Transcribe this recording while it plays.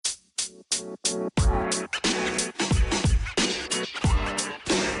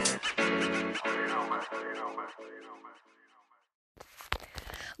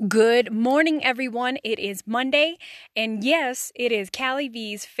Good morning, everyone. It is Monday, and yes, it is Callie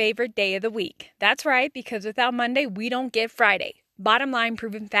V's favorite day of the week. That's right, because without Monday, we don't get Friday. Bottom line,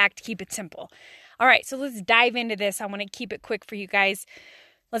 proven fact, keep it simple. All right, so let's dive into this. I want to keep it quick for you guys.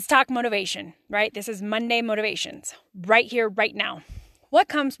 Let's talk motivation, right? This is Monday Motivations, right here, right now. What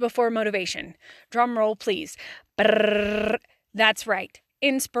comes before motivation? Drum roll, please. Brrr. That's right,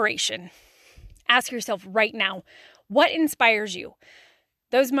 inspiration. Ask yourself right now, what inspires you?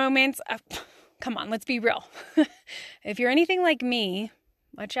 Those moments, come on, let's be real. If you're anything like me,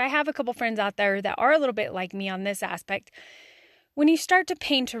 which I have a couple friends out there that are a little bit like me on this aspect, when you start to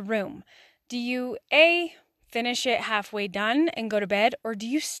paint a room, do you A, finish it halfway done and go to bed, or do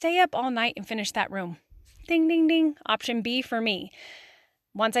you stay up all night and finish that room? Ding, ding, ding. Option B for me.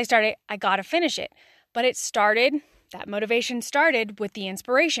 Once I started, I got to finish it. But that motivation started with the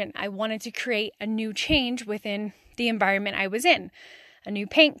inspiration. I wanted to create a new change within the environment I was in. A new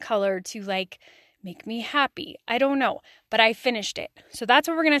paint color to make me happy. I don't know, but I finished it. So that's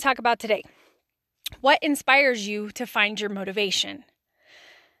what we're going to talk about today. What inspires you to find your motivation?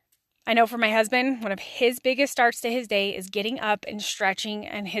 I know for my husband, one of his biggest starts to his day is getting up and stretching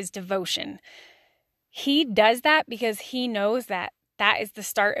and his devotion. He does that because he knows that is the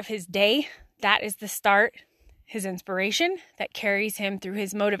start of his day. That is the start, his inspiration that carries him through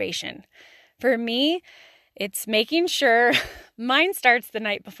his motivation. For me, it's making sure, mine starts the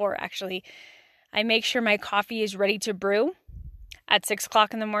night before actually. I make sure my coffee is ready to brew at 6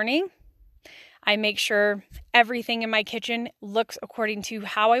 o'clock in the morning. I make sure everything in my kitchen looks according to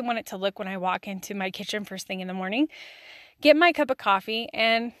how I want it to look when I walk into my kitchen first thing in the morning. Get my cup of coffee,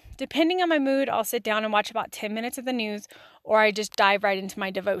 and depending on my mood, I'll sit down and watch about 10 minutes of the news, or I just dive right into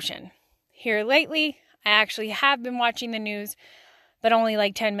my devotion. Here lately, I actually have been watching the news, but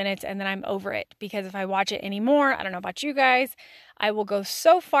only 10 minutes, and then I'm over it. Because if I watch it anymore, I don't know about you guys, I will go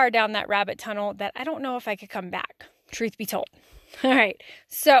so far down that rabbit tunnel that I don't know if I could come back, truth be told. All right,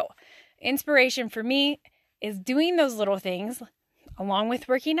 so inspiration for me is doing those little things along with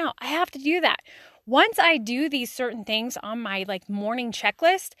working out. I have to do that. Once I do these certain things on my morning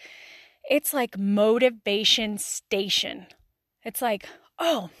checklist, it's like motivation station. It's like,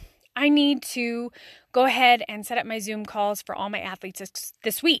 oh, I need to go ahead and set up my Zoom calls for all my athletes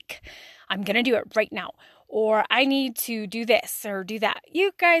this week. I'm going to do it right now. Or I need to do this or do that.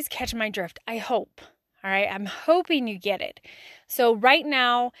 You guys catch my drift, I hope. All right, I'm hoping you get it. So right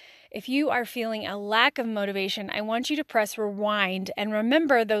now, if you are feeling a lack of motivation, I want you to press rewind and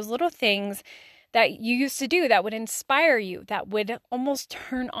remember those little things that you used to do that would inspire you, that would almost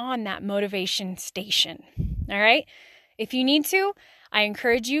turn on that motivation station. All right, if you need to, I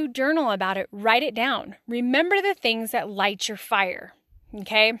encourage you, journal about it, write it down. Remember the things that light your fire,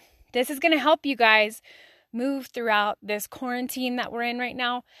 okay? This is going to help you guys move throughout this quarantine that we're in right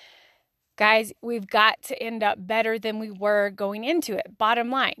now. Guys, we've got to end up better than we were going into it. Bottom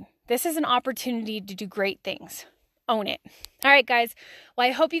line, this is an opportunity to do great things. Own it. All right, guys. Well,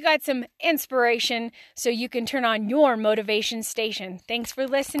 I hope you got some inspiration so you can turn on your motivation station. Thanks for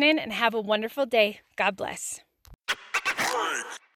listening and have a wonderful day. God bless.